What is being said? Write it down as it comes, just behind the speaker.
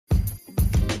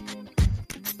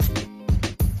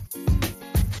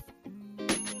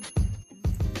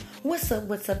What's up?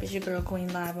 It's your girl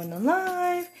Queen live on the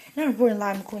live. And I'm reporting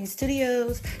live in Queen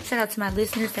Studios. Shout out to my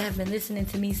listeners that have been listening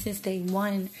to me since day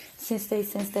one. Since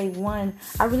day one.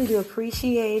 I really do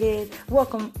appreciate it.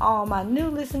 Welcome all my new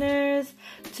listeners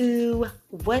to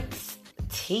What's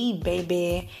Tea,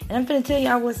 baby. And I'm finna tell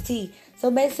y'all what's tea. So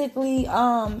basically,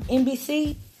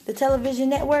 NBC, the television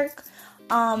network,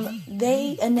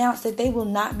 they announced that they will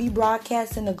not be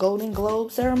broadcasting the Golden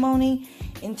Globe ceremony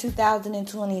in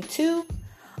 2022.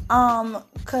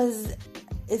 Because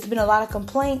it's been a lot of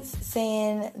complaints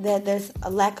saying that there's a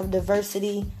lack of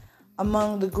diversity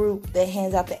among the group that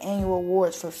hands out the annual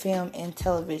awards for film and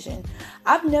television.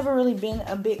 I've never really been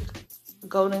a big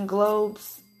Golden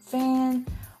Globes fan,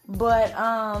 but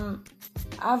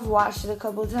I've watched it a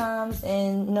couple of times,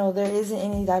 and no, there isn't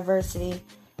any diversity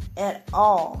at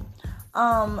all.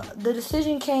 The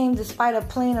decision came despite a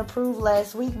plan approved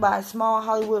last week by a small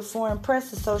Hollywood Foreign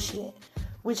Press Associate,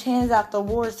 which hands out the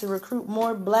awards to recruit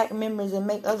more black members and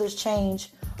make others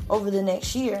change over the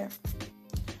next year.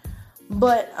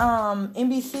 But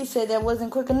NBC said that wasn't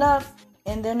quick enough,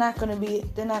 and they're not gonna be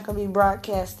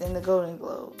broadcasting the Golden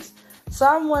Globes. So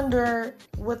I wonder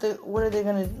what are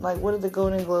the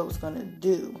Golden Globes gonna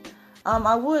do?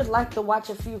 I would like to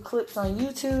watch a few clips on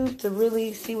YouTube to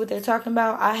really see what they're talking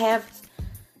about. I have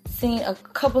seen a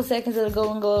couple seconds of the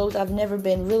Golden Globes. I've never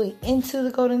been really into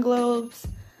the Golden Globes.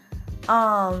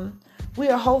 We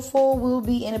are hopeful we'll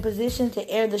be in a position to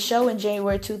air the show in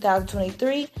January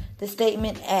 2023. The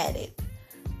statement added.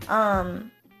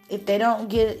 If they don't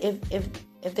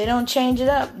change it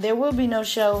up, there will be no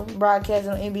show broadcast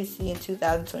on NBC in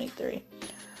 2023.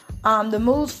 The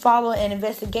moves follow an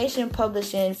investigation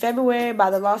published in February by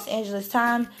the Los Angeles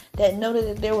Times that noted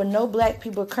that there were no black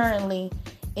people currently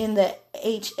in the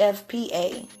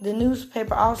HFPA. The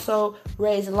newspaper also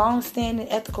raised long-standing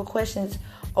ethical questions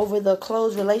over the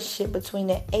close relationship between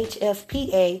the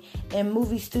HFPA and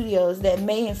movie studios that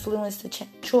may influence the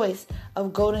choice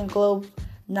of Golden Globe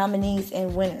nominees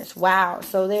and winners. Wow.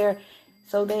 So they're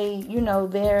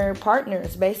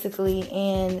partners basically,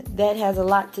 and that has a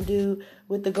lot to do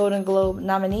with the Golden Globe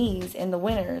nominees and the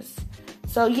winners.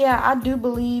 So yeah, I do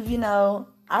believe, I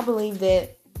believe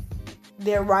that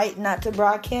they're right not to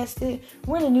broadcast it.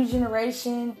 We're in a new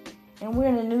generation, and we're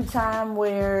in a new time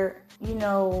where,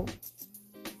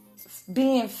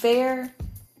 being fair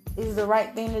is the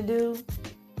right thing to do,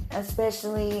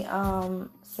 especially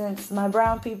since my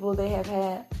brown people, they have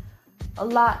had a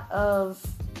lot of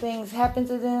things happen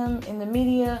to them in the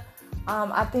media.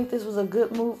 I think this was a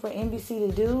good move for NBC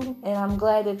to do, and I'm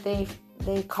glad that they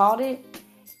caught it.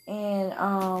 And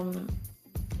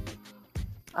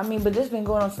but this has been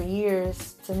going on for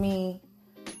years. To me,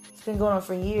 it's been going on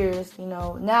for years.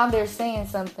 Now they're saying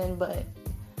something, but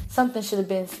something should have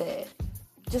been said.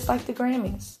 Just like the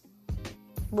Grammys.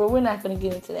 But we're not going to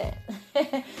get into that.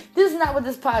 This is not what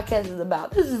this podcast is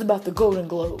about. This is about the Golden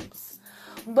Globes.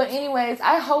 But anyways,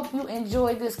 I hope you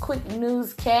enjoyed this quick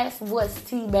newscast. What's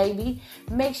tea, baby?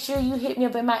 Make sure you hit me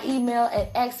up at my email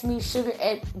at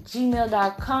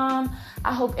axmesugar@gmail.com.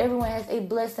 I hope everyone has a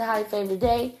blessed and highly favored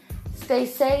day. Stay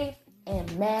safe and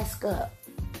mask up.